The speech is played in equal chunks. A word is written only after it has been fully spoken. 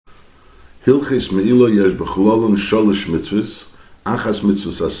Hilchis Meila yesh b'chololon sholish mitzvahs, achas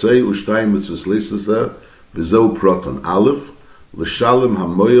mitzvahs asay, ushtayim mitzvahs leisasa, v'zeu proton. Aleph, l'shalem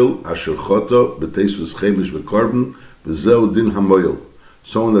hamoyel asher choto, b'teisus chemish v'korban, v'zeu din hamoyel.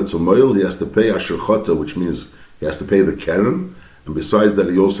 Someone that's a moyel, he has to pay asher choto, which means he has to pay the keren, and besides that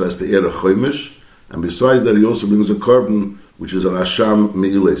he also has to add a chemish, and besides that he also brings a korban, which is an asham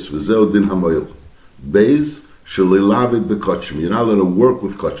meiles, v'zeu din hamoyel. Beis, shelilavid bekochim. You're not allowed to work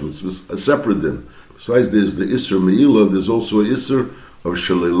with kochim. It's a separate din. Besides, there's the Isser Meila, there's also a Isser of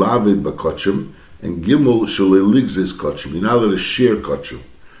shelilavid bekochim, and Gimel sheliligzis kochim. You're not allowed to share kochim.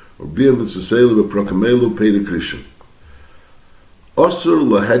 Or biyam mitzvaseilu beprokamelu pei de krishin. Osir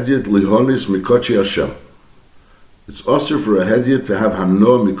lahediyat lihonis mikochi Hashem. It's osir for a hediyat to have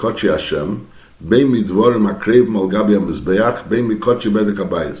hano mikochi Hashem, bein midvorim hakrev al gabi hamizbeach, bein mikochi bedek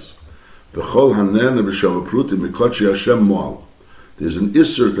habayis. V'chol hanen v'shavapruti mikochi Hashem moal. There's an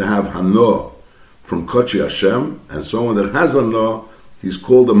isser to have hano from kochi Hashem, and someone that has hano, he's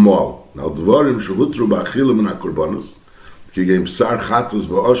called a moal. Now dvarim shehutru ba'achilim min hakorbanos, kigem sar chatos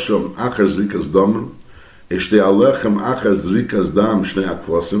v'osham achar zrikas domen, eshtei alechem achar zrikas dam shnei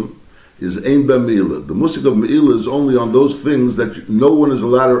akvosim, is ein ben meila. The musik of meila is only on those things that no one is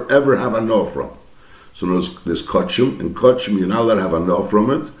allowed to ever have hano from. So there's kochim, and kochim you're not allowed to have hano from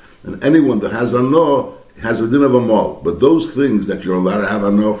it. And anyone that has ano has a din of a mal. But those things that you're allowed to have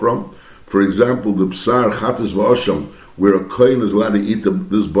ano from, for example, the psar, chatas v'osham, where a kohen is allowed to eat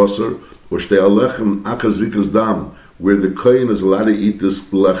this basar, or shtei alechem akazikas dam, where the kohen is allowed to eat this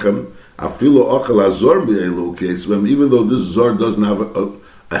lechem, afilo ochel azor mi'elu keitzvem, even though this zor doesn't have a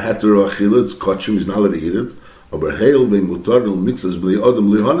heter achila, it's kochim, he's not allowed to eat it, aber heil ve'mutar mixas b'li odem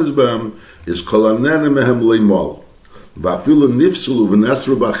lihanis b'am, is kol anene mehem leimal. Va'afilu nifsulu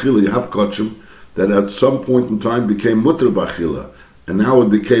v'nesru b'achila, you have kochim that at some point in time became mutter b'achila, and now it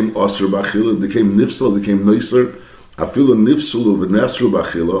became osir b'achila, it became nifsal, it became noiser. Afilu nifsulu v'nesru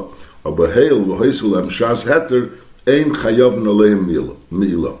b'achila, or b'heil v'hoisul amshas heter, ein chayav naleim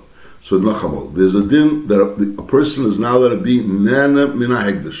mi'ila. So nachamol, there's a din that a person is now allowed to be nana min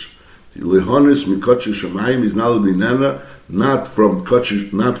ha'hegdish. Lihonis mikochi shemayim, he's now allowed to be nana, not from kochi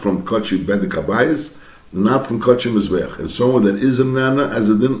bedek habayis, not from Kochim Mizbeach. And someone that is a nana, as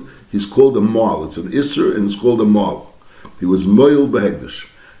a din, he's called a mal. It's an isser and it's called a mal. He was moil behegdish.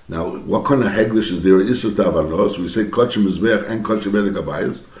 Now, what kind of hegdish is there? Isser tavano. So we say Kochim Mizbeach and Kochim Bedek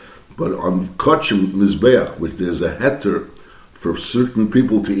Habayis. But on Kochim Mizbeach, which there's a heter for certain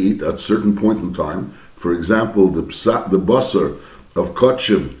people to eat at a certain point in time, for example, the basar of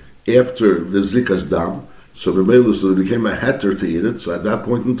Kochim after the Zrikas Dam, so there became a heter to eat it. So at that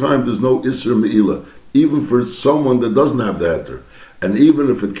point in time, there's no isser me'ilah, even for someone that doesn't have the heter. And even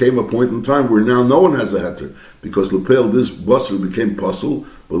if it came a point in time where now no one has a heter, because Lepel, this basar became puzzle,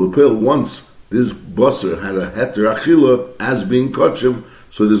 but Lepel, once this basar had a heter achila as being kochim,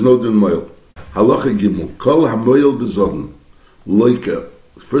 so there's no din moil. Halacha gimel, kol hamoil bezodin, loika.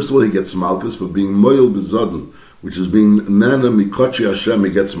 First of all, he gets malchus for being moil bezodin, which is being nana mikochi Hashem,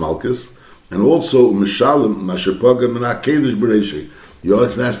 he gets malchus. And also, mishalim, mashapagam and akedish bereshi. You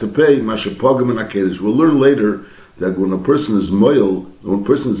also has to pay mashapogam and akedesh. We'll learn later that when a person is moil, when a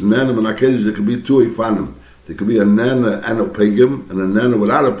person is nana and akedesh, there could be two ifanim. There could be a nana and a pagam, and a nana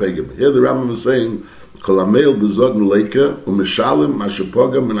without a pagam. Here the Rambam is saying, kol hameil bezodin leika, u'mishalim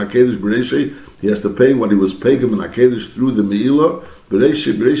mashapogam and akedesh bereshi. He has to pay what he was pagam and akedesh through the meila.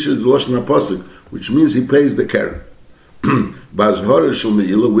 Bereshi is the lashon hapasuk, which means he pays the keren. Bazhara shel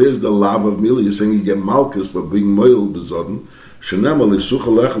meila, where's the lav of meila? You're saying you get malchus for being moil bezodin. So we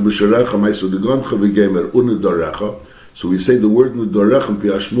say the word Nudarechem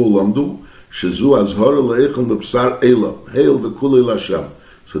Piashmul Lamdu, Shezu Azhara Leichem B'Psar Eila, Hail V'Kulei Lashem.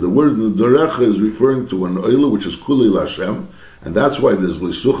 So the word Nudarecha is referring to an Eila, which is Kulei Lashem, and that's why there's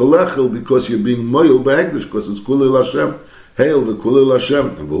Lisuch Alechel, because you're being Moil B'Hegdish, because it's Kulei Lashem, Hail V'Kulei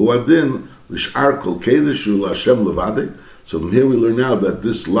Lashem, and V'hu Adin, Lish'ar Kol Kedeshu Lashem Levade. So from here we learn now that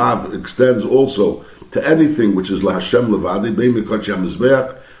this lav extends also to anything which is La Hashem Levadi, Bei Mikochi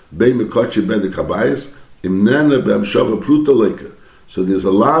HaMizbeach, Bei Mikochi Bedek Habayis, Im Nana Be'am Shava Pruta Leika. So there's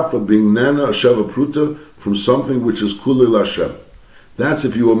a law for being Nana or Shava Pruta from something which is Kulei Hashem. That's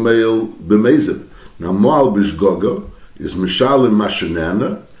if you are male B'mezid. Now Moal Bishgoga is Mishalim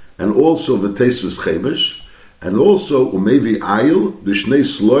Mashanana, and also V'tesus Chemish, and also Umevi Ayil, Bishnei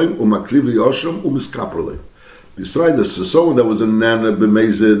Sloim, Umakrivi Osham, Umiskaprele. Besides this, so someone that was a Nana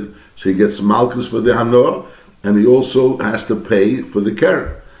B'mezid, so he gets malchus for the hanor, and he also has to pay for the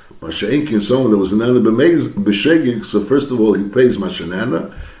keren. Masha'inkin, someone that was a nana b'shegig, so first of all he pays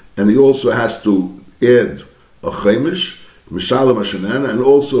mashanana, and he also has to add a chemish, Mishalem Hashanana, and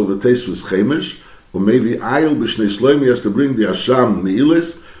also the Tesvus Chemish, or maybe Ayel B'Shnei Shloim, he has to bring the Hasham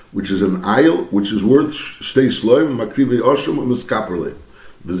Meilis, which is an Ayel, which is worth Shtei Shloim, Makrivi Osham, and Miskaperle.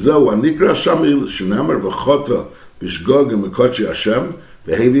 V'zeu Anikra Hasham Meilis, Shenamar V'chota B'Shgog and Mekochi Hashem,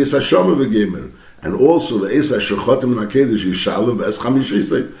 V'hevies Hashem V'gemer. And also the Eisa Shechotim and Akedesh Yishalem V'es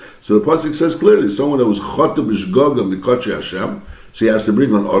Chamishisei. So the pasuk says clearly, someone that was Chotim B'Shgog and Mekochi Hashem, so he has to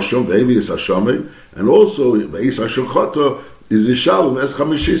bring on Osham, V'hevies Hashem, and also the Eisa Shechotim is Yishalem V'es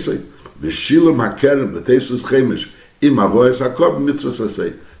Chamishisei. V'shilam HaKeren V'tesus Chemish Im Avoyes HaKorban Mitzvah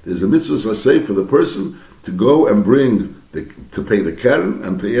Sasei. There's a Mitzvah Sasei for the person to go and bring, to pay the Keren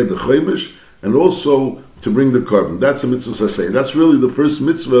and to add the Chemish, and also to bring the Korban. That's a Mitzvah Sasei. That's really the first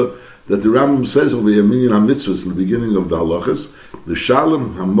mitzvah that the Rambam says over here, Minyan HaMitzvahs, in the beginning of the Halachas, the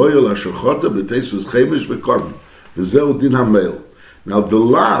Shalom HaMoyel HaSherchota B'tesus Chemish V'Korban. V'zeu Din HaMeil. Now the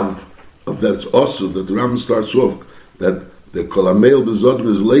lav of that's also, that the Rambam starts off, that the Kol HaMeil B'Zodm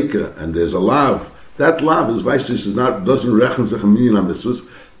is Leika, and there's a lav. That lav is Vaishis is not, doesn't rechen sich a Minyan HaMitzvahs,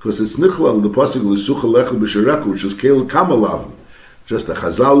 because it's Nichlal, the Pasuk L'sucha Lecha B'Shereku, which is Keil Kama lav. Just the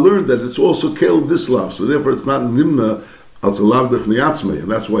Chazal learned that it's also Keil this lav, so therefore it's not Nimna, it's a lav b'fnei atzmei, and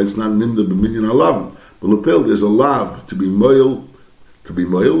that's why it's not Nimna b'minyan halav. But Lepel, there's a lav to be moil,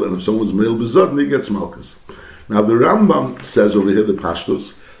 and if someone's moil b'zodn, he gets malchus. Now the Rambam says over here, the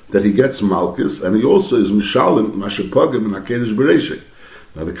Pashtos, that he gets malchus, and he also is mishalim, mashapogim, and hakedesh bereishek.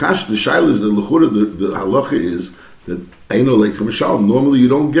 Now the shaila is, the lechura, the halacha is, that eino leika mishalim. Normally you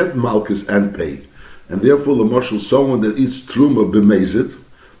don't get malchus and pay. And therefore, the marshal, someone that eats truma b'mezit,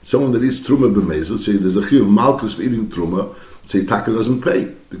 someone that eats truma b'mezit, say there's a chiyuv malchus for eating truma, say taka doesn't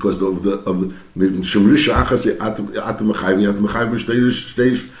pay because of the shemrisha achas say atam mechayv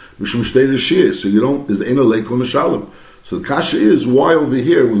mishum shtei shir. So you don't, there's eno leiko mishalim. So the kasha is, why over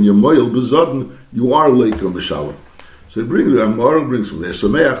here when you're moil b'zodn you are leiko mishalim? So the Amar brings from there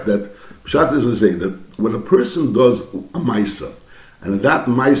Sameach that Pshat is to say that when a person does a maisa, and in that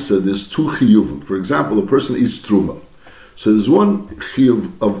maisa there's two chiyuvim. For example, a person eats truma. So there's one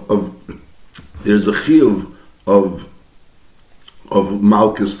chiyuv there's a chiyuv of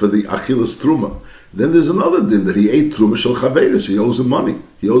malchus for the achilas truma. Then there's another din that he ate truma shel chaveris. He owes him money.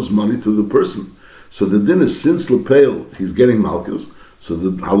 He owes money to the person. So the din is since lepeil he's getting malchus. So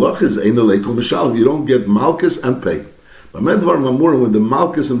the halach is eino leikum mishalim. You don't get malchus and pay. But medvar mamura, when the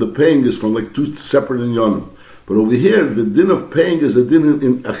malchus and the paying is from like two separate inyanim. But over here, the din of paying is a din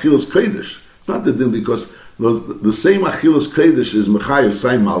in achilas kodesh. It's not the din because the same achilas kodesh is mechayev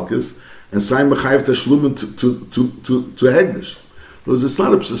sai malchus and sai mechayev tashlumin to hegdish. Because it's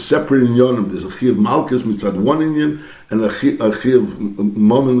not a separate inyanim. There's a chiyav malchus mitzad one inyan and a chiyav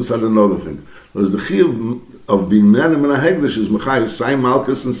moment mitzad another thing. Whereas the chiyav of being nanim and a hegdish is mechayev sai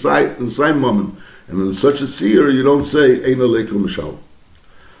malchus and sai moment. And in such a seer, you don't say eino leikum mishal.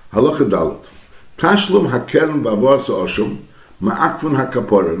 Halacha dalet. Tashlum hakeren b'avos osham ma'akvun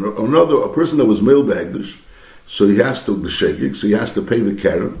hakapora. Another, a person that was male behegdish, so he has to b'shegig, so he has to pay the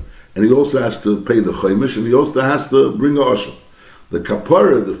keren, and he also has to pay the chaimish, and he also has to bring the osham. The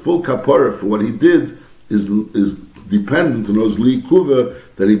kapara, the full kapara for what he did, is dependent on those liikuva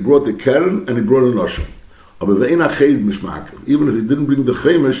that he brought the keren and he brought an osham. Even if he didn't bring the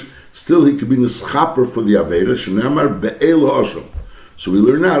chaimish, still he could be nischaper for the avera. Shenamar be'el osham. So we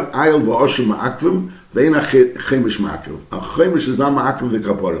learn out ayel v'osham ma'akvim ve'ena chaimish ma'akvim. A chaimish is not ma'akvim the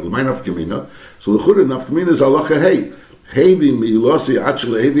kapara. L'may nafkamina. So the chura nafkamina is halacha hey. Hevi mi'ilosi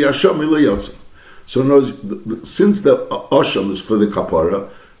achel hevi asham mi'layotza. So since the osham is for the kapara,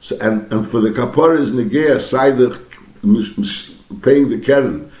 so, and for the kapara is negea side the paying the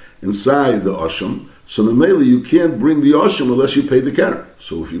keren inside the osham. So normally you can't bring the osham unless you pay the keren.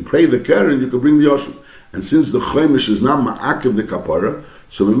 So if you pay the keren, you can bring the osham. And since the chaimish is not ma'akev the kapara,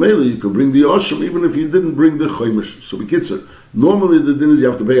 so normally you can bring the osham even if you didn't bring the chaimish. So bekitzer, normally the din is you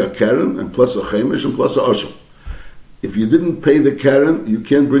have to pay a keren and plus a chaimish and plus a osham. If you didn't pay the keren, you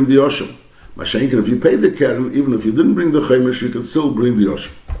can't bring the osham. Mashenkin, if you pay the keren, even if you didn't bring the chaimish, you can still bring the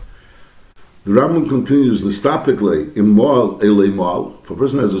osham. The Rambam continues, l'stapikle im moal elei moal. If a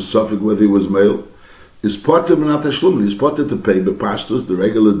person has a suffix whether he was male, is potter not tashlumin. He's potter to pay bepashtos the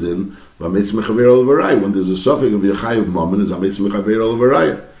regular din v'ametz mechaver al varaya. When there's a suffix of yachayev moment, is ametz mechaver al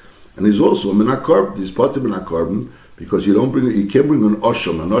varaya. And he's also a menakarbon. He's potter menakarbon because you can't bring an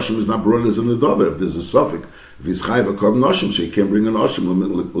osham. An osham is not brought as an adova. If there's a suffix, if he's chayev a carbon osham, so he can't bring an osham.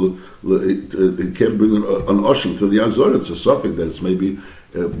 He can't bring an osham to the azora. It's a suffix that it's maybe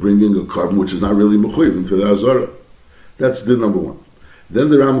bringing a carbon which is not really mechuyev into the azora. That's din number one. Then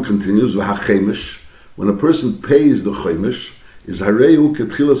the Ram continues v'hachemish. When a person pays the chaimish, is harehu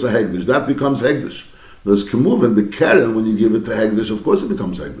ketchilas hegdish. That becomes hegdish. Those Kemuv the Karen, when you give it to Hegdish, of course it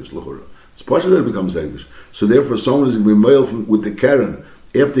becomes Hegdish, L'chura. It's partially that it becomes Hegdish. So therefore, someone is going to be male with the Karen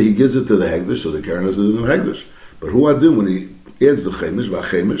after he gives it to the Hegdish, so the Karen has it in the Hegdish. But who adin when he adds the Chemish,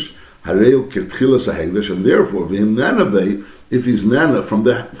 V'achemish, Hareu Kirtchilas HaHegdish, and therefore, V'him Nanabay, if he's Nana from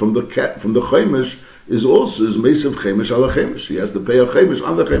the Chemish, is also is Mesav Chemish ala Chemish. He has to pay a Chemish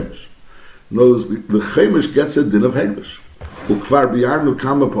on the Chemish. Notice the Chemish gets a din of Hegdish. Ukvar biyarnu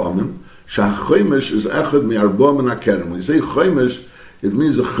kama pa'amim, sha'chemish is echad mi'arba min ha'keren. When you say chemish, it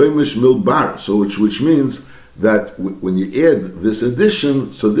means a chemish milbar, so which means that when you add this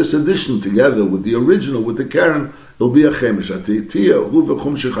addition, so this addition together with the original, with the keren, it'll be a chemish. So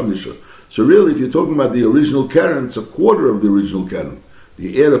really, if you're talking about the original keren, it's a quarter of the original keren.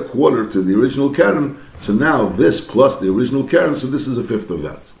 You add a quarter to the original keren, so now this plus the original keren, so this is a fifth of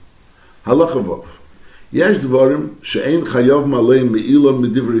that. Halacha Vav. Yesh dvarim she'ein chayav malei me'ila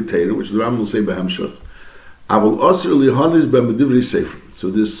medivri teira, which the Rambam will say behemshach. Aval osir lihanis b'medivri seifrim. So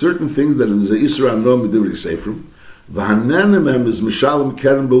there's certain things that is a isra no medivri seifrim. V'hanenem is mishalem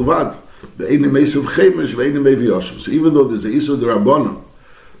keren bilvad. Ve'enim meisav chemish ve'enim mevi yoshim. So even though there's a isra derabbanan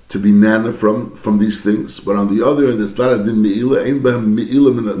to be nana from these things, but on the other end it's not a din me'ila, ein behem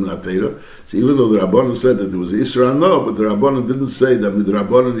me'ila min teira. So even though the Rabbanan said that there was isra no, but the Rabbanan didn't say that with the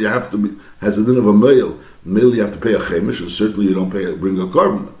Rabbanan you have to be has a din of a male you have to pay a chemish, and certainly you don't bring a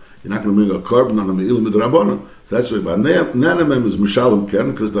carbon. You're not going to bring a carbon on a me'il with Rabbanan. So that's why. But Nanamem is Mishalom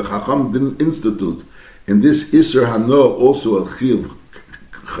Keren, because the Chacham didn't institute in this Isser Hano also a Chiv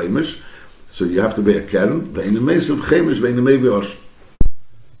chemish, so you have to pay a Keren. Ve'in Meisiv chemish, ve'in Mevi Osh.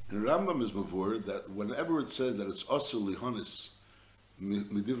 And Rambam is before that whenever it says that it's Asur Lihonis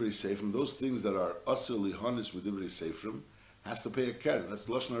Midivrei Seifrim, those things that are Asur Lihonis Midivrei Seifrim has to pay a Keren. That's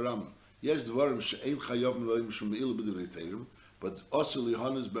Lashon Rambam. Yes, dvarim she'ein chayav me'loim mishum me'ila b'divrei teirim, but asur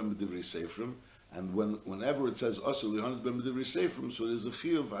lihanis ben b'divrei seifrim, and whenever it says asur lihanis ben b'divrei seifrim, so there's a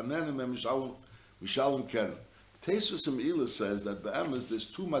chiyuv hanenim mishalom keren. Teisvus Me'ila says that be'emes there's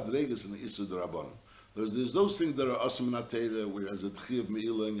two madregas in the Isur D'Rabbanan. There's those things that are asur min ha'teira, whereas a chiyuv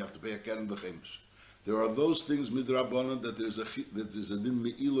me'ila and you have to pay a keren b'chemish. There are those things midrabbanan that there's a din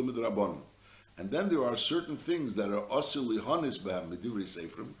me'ila midrabbanan, and then there are certain things that are asur lihanis ben b'divrei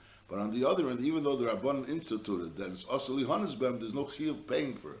seifrim. But on the other end, even though the Rabbanan instituted that it's Asur Lihanis Bem, there's no Chiyuv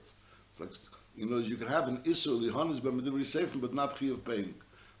paying for it. It's like, you can have an Isur Lihanis Bem Medivri Seifrim, but not Chiyuv paying.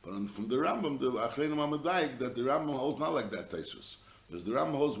 But from the Rambam, the Achreinim Hamadayik, that the Rambam holds not like that, Taisus. Because the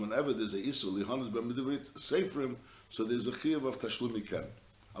Rambam holds whenever there's a Isur Lihanis Bem Medivri Seifrim, so there's a Chiyuv of Tashlumi Ken.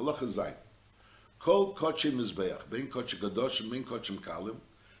 Allah Chazai. Kol Kochim Mizbeach, Ben Kochim Gadoshim, Ben Kochim Kalim,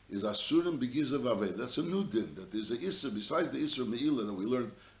 is Asurim Begizav Aved. That's a new din, that there's a Isur, besides the Isur Me'ila that we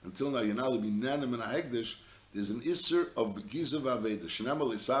learned until now, you're not to be nanim and a hegdish. There's an isser of begizav aveda. Shnema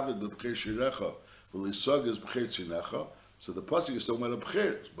leisavid b'bchir shirecha v'leisog is b'chir tzinecha. So the pasuk is talking about a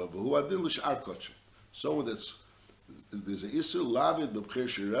bchir, but v'hu adin l'shar kochim. So there's an isser lavid b'bchir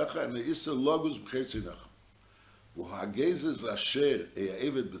shirecha and the isser logus b'chir tzinecha. V'hagezes asher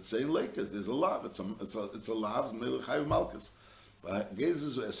e'avid b'tzein leikas. There's a lav. It's a lav melech chayiv malchus.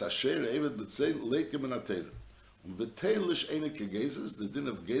 V'hagezes es asher e'avid b'tzein leikim and ateirim. V'teilish enik gezes, the din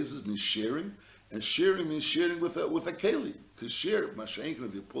of gezes means sharing, and sharing means sharing with a keli. To share, mashenkin,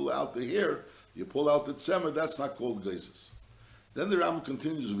 if you pull out the hair, you pull out the tzemer, that's not called gezes. Then the Rambam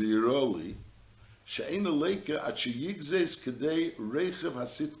continues, v'yiroli, she'ena leika at sheyigzes kedei reichev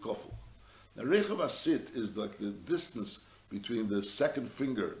hasit kofel. Now reichev hasit is like the distance between the second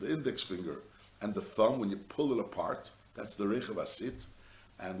finger, the index finger, and the thumb. When you pull it apart, that's the reichev hasit.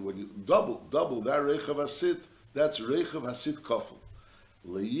 And when you double that reichev hasit, that's Reichav Hasid Kofel.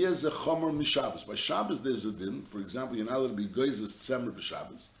 Le'yeh ze chomer mishabbos. By Shabbos there's a din. For example, you're not allowed to be geizes tzemer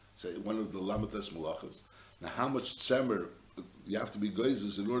b'Shabbos. Say one of the lamates malachas. Now, how much tzemer you have to be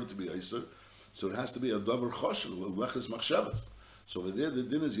geizes in order to be eiser? So it has to be a davar choshen leches machshavos. So over there, the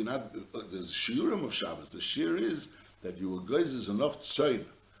din is you're not. There's shiurim of Shabbos. The shiur is that you were geizes enough tzein,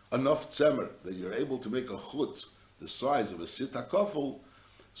 enough tzemer that you're able to make a chut the size of a sita kofel.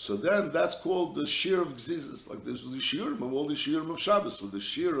 So then that's called the shear of Gzizas. Like this is the shiurim of all the shiurim of Shabbos. So the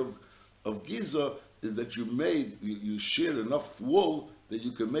shear of Giza is that you shear enough wool that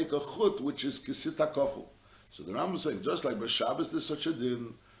you can make a chut, which is kisita kofel. So the Rambam is saying, just like by Shabbos there's such a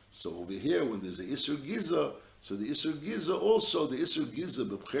din, so over here when there's a Isur Giza, so the Isur Giza also, the Isur Giza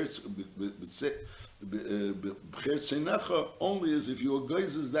b'cher tzenecha only is if you are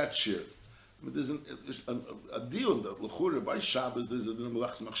geizes that shear. I mean, there's a deal that l'chura by Shabbos there's a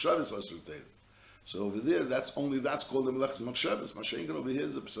melechus machshavos asur teira. So over there, that's called the melechus machshavos. Mashenkin over here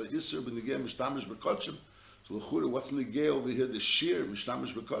is a isur b'negei mishtamish b'kochim. So l'chura, what's negei over here? The shear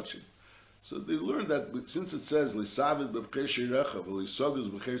mishtamish b'kochim. So they learned that since it says Lisavid b'bcher shirecha v'lisoguz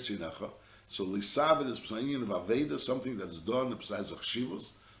b'cher shirecha, so Lisavid is psayin of Aveda, something that's done besides a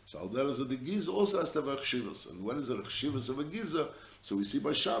chshivos. So al derech the giza also has to have a chshivos. And when is it a chshivos of a giza? So we see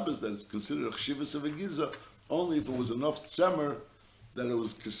by Shabbos that it's considered a chshivos of a giza only if it was enough tzemer that it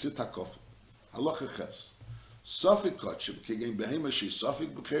was kesit hakof. Halacha ches. Sofik kachim kegen behema she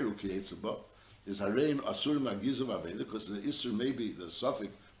sofik b'cheru kiyetzeba is harein asur magiza v'aveda because the isur maybe the sofik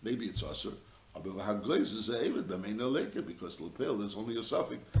maybe it's asur. But v'hagoyz is a eved b'meina leke because l'pel there's only a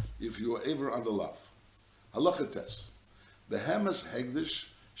sofik if you are ever on the lav. Halacha tes. Behemas hegdish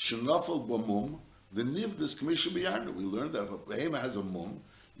shenafel b'mum v'nivdis k'misha b'yarnu. We learned that if a behema has a mum,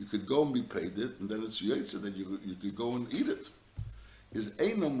 you could go and be paid it, and then it's yotze that you could go and eat it. Is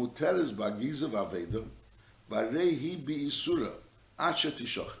eino muteres b'giza v'aveda v'arehi bi'isura asher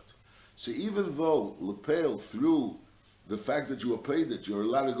tishochet. So even though lepel through the fact that you were paid it, you're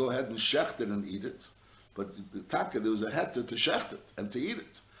allowed to go ahead and shecht it and eat it. But the taka, there was a heter to shecht it and to eat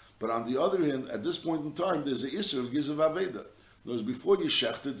it. But on the other hand, at this point in time, there's an isur of gizav aveda. Whereas before you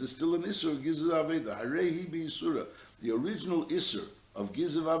shecht it, there's still an isur of gizav aveda. Harehi bi'isura. The original isur of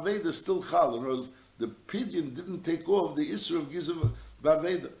gizav aveda is still chal. In other words, the pidyon didn't take off the isur of gizav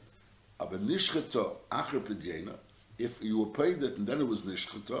aveda. Aber nishchata acher pidyena, if you were paid it and then it was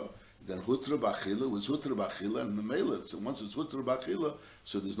nishchata, then hutra b'achila was hutra b'achila and memela. So once it's hutra b'achila,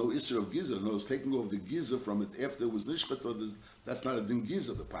 so there's no isser of giza. No, it's taking off the giza from it after it was nishchata. That's not a din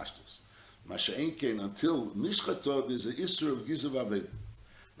giza, the pashtus. Masha'en kein until nishchata there's an isser of giza v'aved.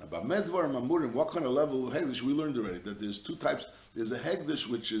 Now by medvar mamurim, what kind of level of hegdish we learned already? That there's two types. There's a hegdish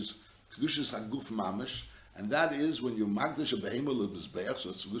which is kedushas haguf mamish, and that is when you magdish a behema lebizbeach,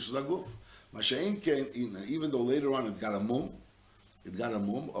 so it's kedushas haguf. Masha'en kein, even though later on it got a mum. It got a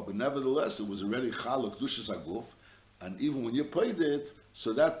mum, but nevertheless, it was already chalak dushas aguf, and even when you paid it,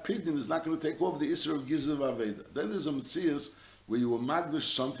 so that pidyon is not going to take off the isra of gizav aveda. Then there's a mitzias where you were magdish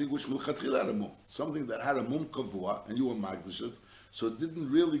something which milchatchila had a mum, something that had a mum kavua, and you were magdish it, so it didn't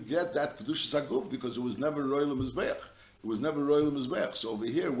really get that kedushas aguf because it was never royal mizbeach. It was never royal mizbeach. So over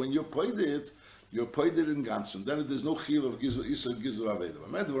here, when you paid it in ganzen. Then there's no chiv of isra gizav aveda.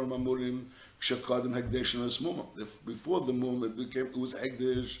 Medvar mamurim. Before the mum, it was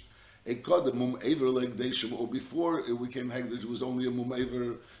hegdish. A kodem mum aver legdeshim, or before it became hegdish, it was only a mum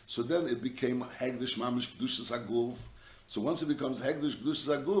aver. So then it became hegdish mamish kedushas aguf. So once it becomes hegdish kedushas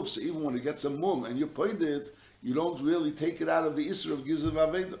aguf, so even when it gets a mum and you paid it, you don't really take it out of the isra of gizav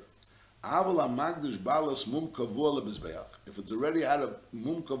aveda. Aval magdish balas mum kavua lebizbeach. If it's already had a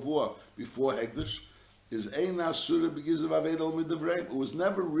mum kavua before hegdish, is eina sura begizav aveda al midavreim. It was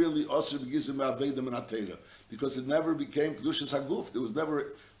never really asur begizav aveda minatera because it never became kedushas haguf. There was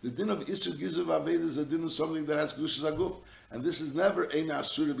never the din of isur gizav aveda is a din of something that has kedushas haguf, and this is never eina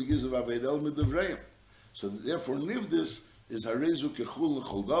sura begizav aveda al midavreim. So therefore, nivdis is harezu kechulin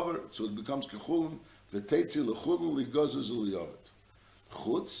chol davar. So it becomes kechulin v'teitzi lechulin ligazuz uliyavet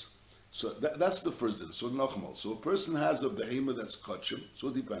chutz. So that's the first din. So nochmal. So a person has a behemoth that's kachim. So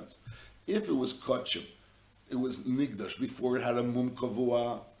it depends. If it was kachim, it was nigdash before it had a mum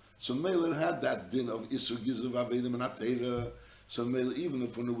kavua. So Mela had that din of isur gizav avedim and atera. So Mela, even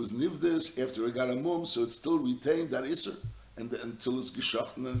if when it was nivdis after it got a mum, so it still retained that isur and until it's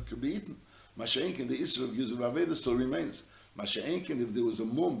geshacht and it could be eaten. Masha'enkin, the isur of gizav avedim still remains. Masha'enkin, if there was a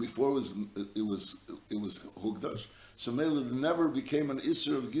mum before it was hugdash. So Mela never became an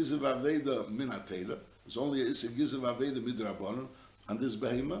isur of gizav aveda min atera. It was only a isur gizav aveda midrabanan on this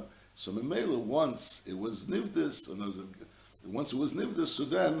behema. So Memela, once it was nivdis,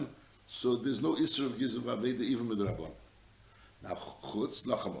 so there's no isur of gizav aveda even midrabanan. Now chutz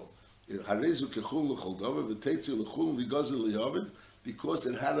nachamol harezu kechul l'chol davar v'teitzi l'chul v'gazel liyavid because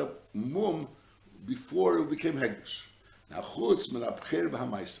it had a mum before it became hegdish. Now chutz min abcher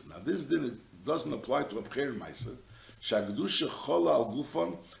v'hamaisa. Now this doesn't apply to abcher v'hamaisa. Shagdusha chola al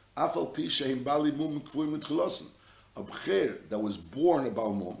gufon afal pi sheim bali mum kvuim mitchilosen. Abcher that was born a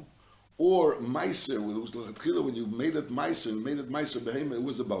bal mum. Or meiser, when you made it meiser behema, it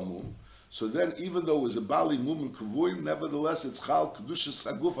was a balmum. So then, even though it was a bali mum and kavuyim, nevertheless it's chal kedushas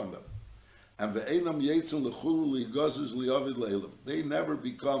haguf on them. And ve'enam yetzim lechulu lihigazuz liyavid le'ilam. They never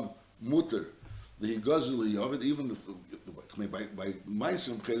become mutter lihigazuz liyavid. Even by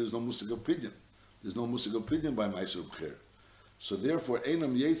meiser b'cher, there's no musig opinion. There's no musig opinion by meiser b'cher. So therefore,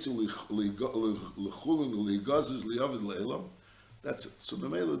 enam yetzim lechulu lihigazuz liyavid le'ilam. That's it. So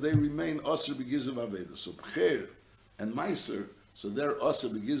Memela, they remain Asr B'Gizav Aveda. So B'cher and Meiser, so they're Asr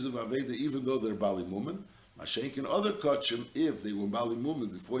B'Gizav Aveda even though they're Bali Mumen. Mashenk and other Kachim, if they were Bali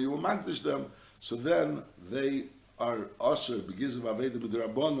Mumen before you were Magdish them, so then they are also begins of Aveda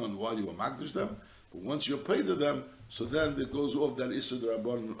B'Drabanon while you are Magdish them, but once you're paid to them, so then it goes off that Isser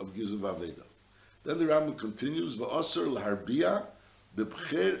Drabanon of Gizav Aveda. Then the Rambam continues, V'Aser L'Harbiyah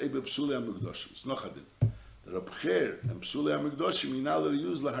B'Pcher B'Psulei HaMikdoshim. It's Nochadin. That a Pcher and Psulei HaMikdoshim, you're not allowed to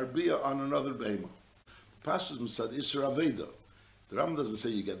use L'Harbiyah on another Behemah. Pashas Mitzad Isser Aveda. The Rambam doesn't say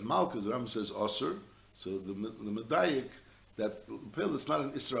you get Malchus, the Rambam says Aser. So the Medayik, that it's not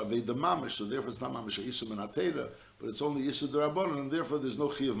an Isra Aveda Mamish, so therefore it's not Mamish Isra Menatera, but it's only Isra D'Rabbanan, and therefore there's no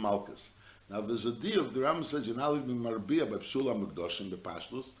Chi of Malchus. Now there's a diuk, the Rambam says you're not allowed to be Marbiyah by Psula Mikdoshim, the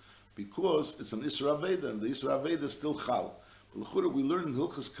Pashtus, because it's an Isra Aveda, and the Isra Aveda is still Chal. But L'chura, we learn in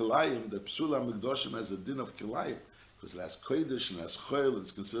Hilchas Kilayim that Psula Mikdoshim has a din of Kilayim, because it has Kodesh and it has Choyl, and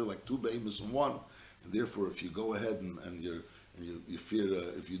it's considered like two behemoths in one, and therefore if you go ahead and you fear,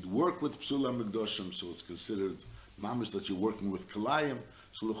 if you work with Psula Mikdoshim, so it's considered mamish that you're working with Kilayim.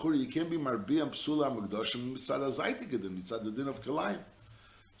 So l'chura, you can't be Marbiyah and Psula Mikdoshim mitzad HaZaytik din, mitzad the din of Kilayim.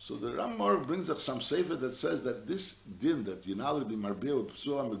 So the Rambam brings us some sefer that says that this din, that you're not allowed to be Marbiyah with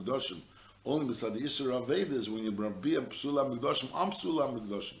Psula Mikdoshim, only mitzad the Yisur Aveda is when you're Marbiyah and Psula Mikdoshim on Psula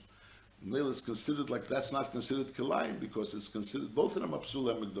Mikdoshim. Well, it's considered like that's not considered Kilayim, because it's considered, both of them are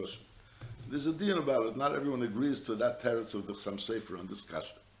Psula Mikdoshim. There's a din about it. Not everyone agrees to that teretz of the Chassam Sofer on this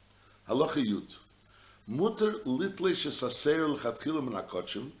kasha. Halacha Yud. Mutter litle shesaser l'chatchila min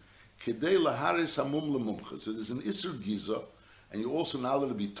hakochim kedei laharis hamum lemumcha. So there's an Isser Giza, and you also not allowed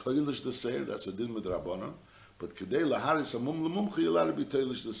to be toilish the seir, that's a din midrabanan, but kedei laharis hamum lemumcha, you're allowed to be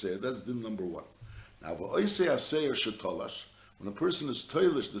toilish the seir, that's din number one. Now, v'oisei haseir shetolash, when a person is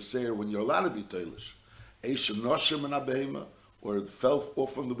toilish the seir, when you're allowed to be toilish, eish noshem min ha-behema, or it fell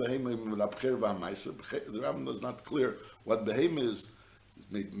off from the behema, the Rambam is not clear what behema is.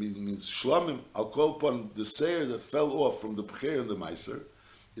 It means shlomim. I'll call upon the seir that fell off from the pcher and the meiser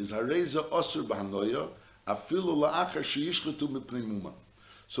is hareza osur b'hanoya afilu la'achar sheyishchatu mipnei muman.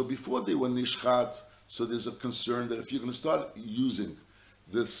 So before they were nishchat, so there's a concern that if you're going to start using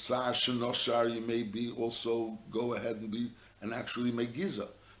the sash and noshar, you may be also go ahead and actually make giza.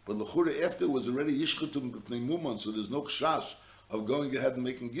 But l'chura after it was already yishchatu mipnei muman, so there's no kshash of going ahead and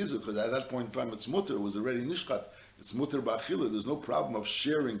making giza, because at that point in time it's mutter, it was already nishchat. It's mutter ba'achila. There's no problem of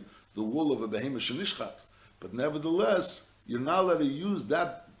sharing the wool of a behemoth shenishchat. But nevertheless, you're not allowed to use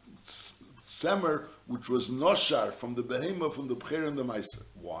that semer which was noshar from the behemoth, from the pcher and the meiser.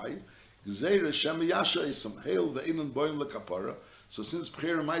 Why? Gzeira shem yasha isam hail ve'inun boim lekapara. So since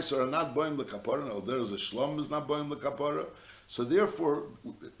pcher and meiser are not boim lekapara, now there is a shlom is not boim lekapara. So therefore,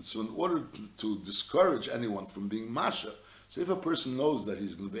 so in order to discourage anyone from being masha, so if a person knows that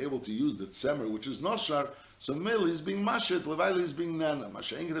he's going to be able to use the tzemer, which is noshar, so mele he's being mashet, levaila is being nana.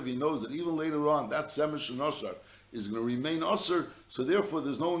 Mashenkin, if he knows that even later on that tzemer shenoshar is going to remain osir, so therefore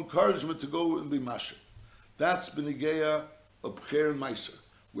there's no encouragement to go and be mashet. That's benigeya of pcher and meiser,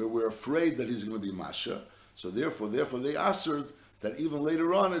 where we're afraid that he's going to be masha. So therefore they assered that even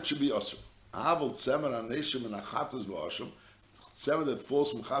later on it should be osir. Aval tzemer aneshim and achatus v'osham, tzemer that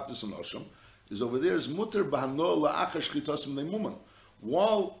falls from chatus and osham, is over there is mutter b'hano la'achar shchitas m'nei muman.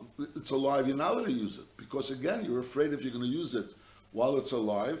 While it's alive, you're not allowed to use it, because again, you're afraid if you're going to use it while it's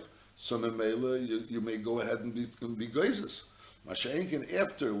alive, so memela you may go ahead and be geizes. Masha'enkin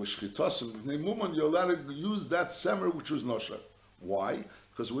after with shchitas m'nei muman, you're allowed to use that semer which was nosher. Why?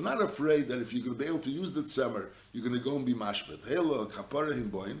 Because we're not afraid that if you're going to be able to use the semer, you're going to go and be mashbet. Helo kapara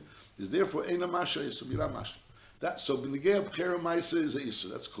himboin is therefore eina masha yisum yira masha. That so b'negei pcher ma'isa is a isu.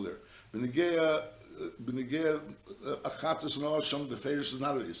 That's clear. B'negei achatus no'asham the feiris is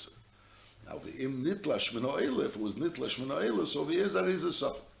not a isu. Now v'im nitlash min ha'oila, if it was nitlash min ha'oila, so over here that is a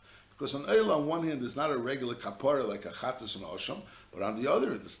suffix. Because an oila on one hand is not a regular kapara like achatus and osham, but on the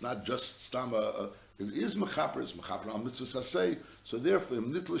other it's not just stam it is mechaper, it's mechaper on mitzvah sasei. So therefore,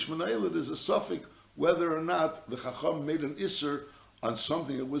 im nitlash min ha'oila, there's a suffix whether or not the chacham made an iser on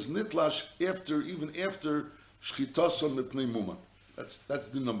something that was nitlash even after shchitasa mipnei muman. That's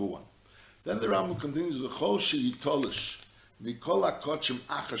the number one. Then the Rambam continues with chol she'yitolish mikol hakochim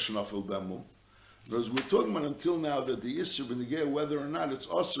achar shenafel b'mum. Whereas we're talking about until now that the issue b'negei whether or not it's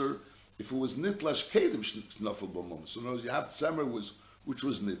osir if it was nitlash kedim shenafel b'mum. So in other words, you have tzemer which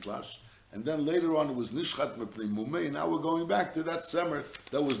was nitlash, and then later on it was nishchat mipnei mumei. Now we're going back to that tzemer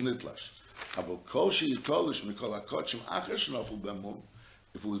that was nitlash. Abel kol she'yitolish mikol hakochim achar shenafel b'mum.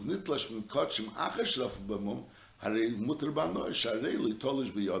 If it was nitlash mikochim achar shenafel b'mum, Harei muter b'anoy sharei litolish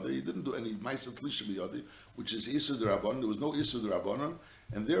b'yodei. He didn't do any ma'aser tlisha b'yodei, which is isur d'rabbanan. There was no isur d'rabbanan,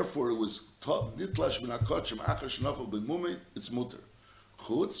 and therefore it was nitlash min hakochim achar shenafel b'mumei. It's muter.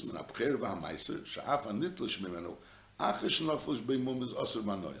 Chutz min hapcher v'hama'aser sha'af hanitlash mimenu achar shenafel b'mumei is osur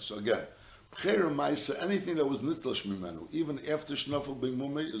b'anoy. So again, B'cher Maisa, anything that was nitlash mimenu, even after shnafel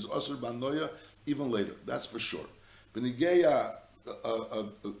b'mumei, is osir banoya, even later. That's for sure. B'nigeya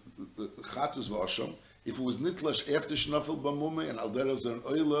chatus v'asham, if it was nitlash after shnafel b'mumei and alderas and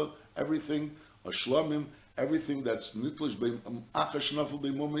oila, everything, a shlamim, everything that's nitlash achar shnafel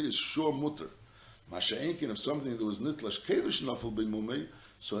b'mumei is sure mutter. Masha'enkin, if something that was nitlash kedish shnafel b'mumei,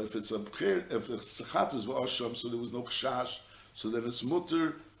 so if it's a chatus v'asham, so there was no chash, so then it's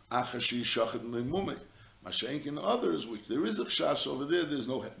mutter. Achashi shachad mumei. Masha'enkin others, which there is a chash over there. There's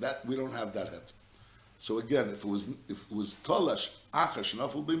no that we don't have that head. So again, if it was talash achash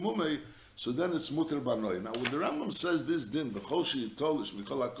nafel b'mumei, so then it's muter banoy. Now when the Rambam says this din v'chol she tolish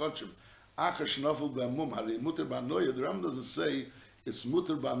mikol hakochim achash nafel b'mum hari muter banoy, the Rambam doesn't say it's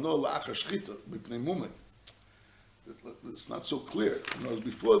muter banoy la'achash chita mipnei mumei. It's not so clear.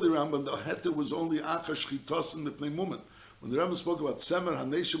 Before the Rambam, the heter was only achash chitosin mipnei mumei. When the Rambam spoke about Semer,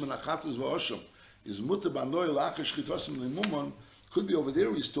 Haneshim, and Achatus V'Osham, is Mutter B'Noi L'Achash Chitosim L'Muman, could be over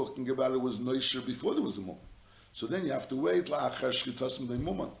there he's talking about it was Noisher before there was a Mum. So then you have to wait L'Achash Chitosim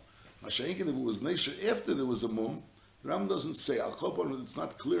L'Muman. Masha'enkin, if it was Noisher after there was a Mum, the Rambam doesn't say, Al-Kopon, it's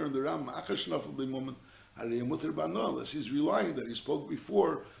not clear in the Rambam, Achash Nafel L'Muman, Harei Mutter B'Noi, unless he's relying that he spoke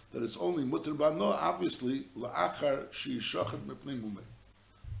before, that it's only Mutter B'Noi, obviously, L'Achar She'ishachet Mepnei Mumei.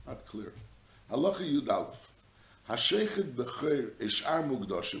 Not clear. Halacha Yud Aleph. Hashechet b'cher ishar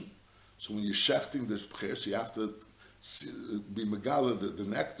mugdoshim. So when you're shechting the b'cher, so you have to be megala the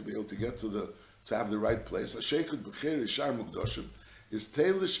neck to be able to get to have the right place. Hashechet b'cher ishar mugdoshim is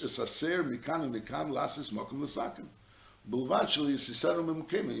teilish es aser mikan and mikan lasis mokum l'sakim. Bulvad sheli yisiseru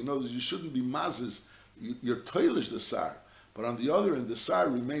memukema. You know you shouldn't be mazes. You're teilish the sar, but on the other end the sar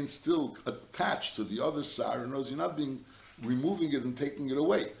remains still attached to the other sar. In other words, you're not being removing it and taking it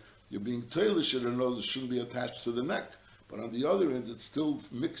away. You're being teilish it, and it shouldn't be attached to the neck. But on the other end, it's still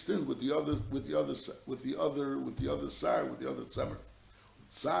mixed in with the other sar, with the other tzemer,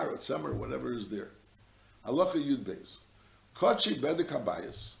 sar or tzemer, whatever is there. Halacha Yud Beis. Kochi bedek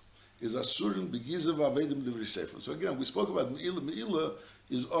habayis is asurin begizav avedim divri sefer. So again, we spoke about meila. Meila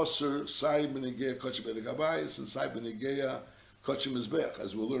is asur sai benegeya kochi bedek habayis and sai benegeya kochi mizbeach,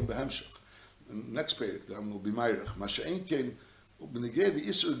 as we'll learn behemshach. Next page, there will be Mayrach. Masha'en came. The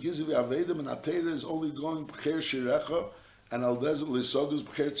Isser Gizav Avedim and Atera is only going B'cher Shirecha and Aldez L'Sodus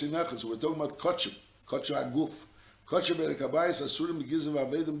B'cher Tzinecha. So we're talking about Kochim Aguf. Kochim Berek Habayis Asurim Gizav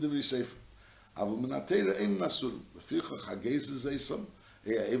Avedim Divri Sefer. Aval Min Atera Ein Nasurim. B'fichach Hagez Zeisam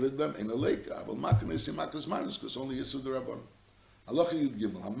Eya Eved Bem Ein Aleika. Aval Makan Esi Makas Manus because only Yisud Rabban. Halacha Yud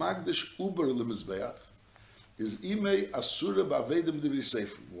Gimel. HaMagdash Uber L'Mizbeach is Imei Asura B'Avedim Divri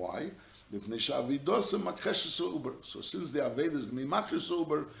Sefer. Why? So since the Aveda is going to be Machris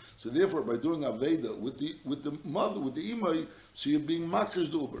Uber, so therefore by doing Aveda with the mother, with the Imai, so you're being Machris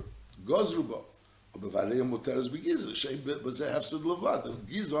the Uber. Gozruba. The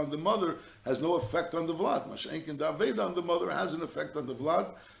Giza on the mother has no effect on the Vlad. Mashenkin the Aveda on the mother has an effect on the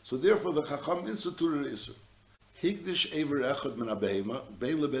Vlad, so therefore the Chacham instituted Isser. Higdish Ever Echad Min HaBehema,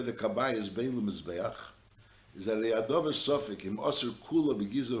 Bein Lebe the Kabayis, Bein LeMizbeach, is that a adover suffix im osir kula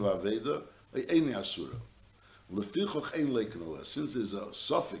begizav aveda eine asura. Lefichach ein leikanola. Since there's a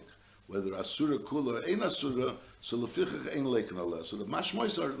suffix whether asura kula or ein asura, so lefichach ein leikanola. So the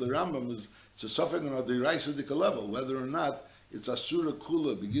mashmois or the Rambam is it's a suffix on the Raisadica level whether or not it's asura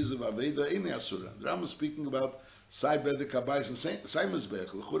kula begizav aveda eine asura. The Rambam is speaking about sai bedek habayis and sai mizbech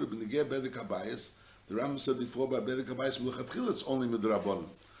lechura benegeh bedek habayis. The Rambam said before by bedek habayis mlechatchila it's only midrabon.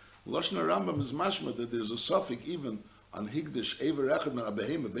 Lashon Rambam is mashma that there's a suffix even on Higdish Ever Echad Min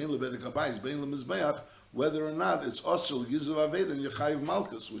HaBehema Bein LeBedek Habayis Bein LeMizbeach whether or not it's also Gizav Aved and Yechayiv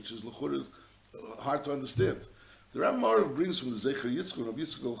Malchus, which is l'chura hard to understand. The Rambam brings from the Zecher Yitzchak of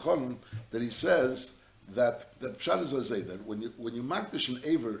Yitzchak Elchanan that he says that Pshat is say that when you makdish an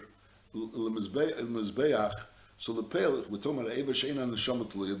Ever LeMizbeach, so the pale we're talking about Ever Sheina Neshama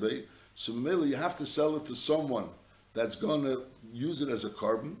T'Luyabei, so mainly you have to sell it to someone that's going to use it as a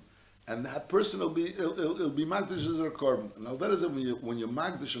carbon. And that person will be magdish as a carbon. Now that is when you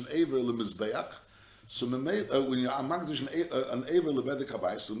magdish an aver lemizbeach. So when you magdish an aver lebedek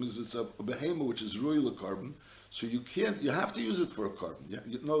habayis, so it's a behema which is royal carbon. So you have to use it for a carbon.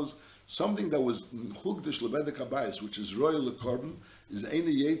 You know something that was hugdish lebedek habayis, which is royal carbon, is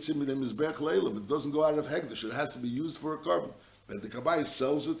eini yetzim lemizbeach leilam. It doesn't go out of hegdish. It has to be used for a carbon. But the Kabbalah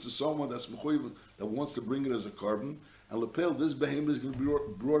sells it to someone that's mechuyev that wants to bring it as a carbon. And lepel, this behemoth is going to be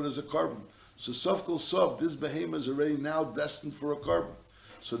brought as a carbon. So sof kol sof, this behemoth is already now destined for a carbon.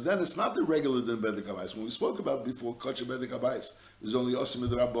 So then it's not the regular din bedek habayis. When we spoke about before, kosher bedek habayis is only osim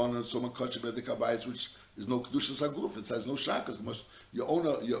midrabanan, and so much kosher bedek habayis, which is no kedushas haguf. It has no shakas. You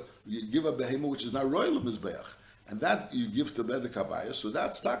own you give a behema which is not royal mizbeach, and that you give to bedek habayis. So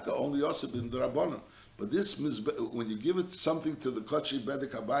that's taka only osim midrabanan. But this when you give it something to the kosher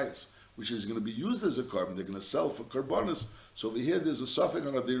bedek habayis, which is going to be used as a carbon, they're going to sell for karbonis. So over here, there's a suffix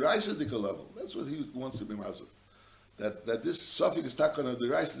on a deraisa level. That's what he wants to be mazur. That this suffix is taken on a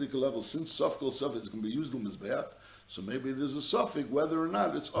deraisa level. Since suffix is going to be used in mizbeach, so maybe there's a suffix whether or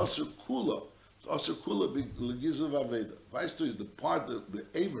not it's aser kula. It's aser kula legizav aveda. Vaisto is the part of the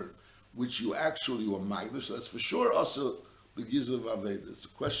aver which you actually were magna. So that's for sure aser legizav aveda. It's a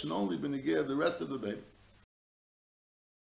question only benegir the rest of the baby.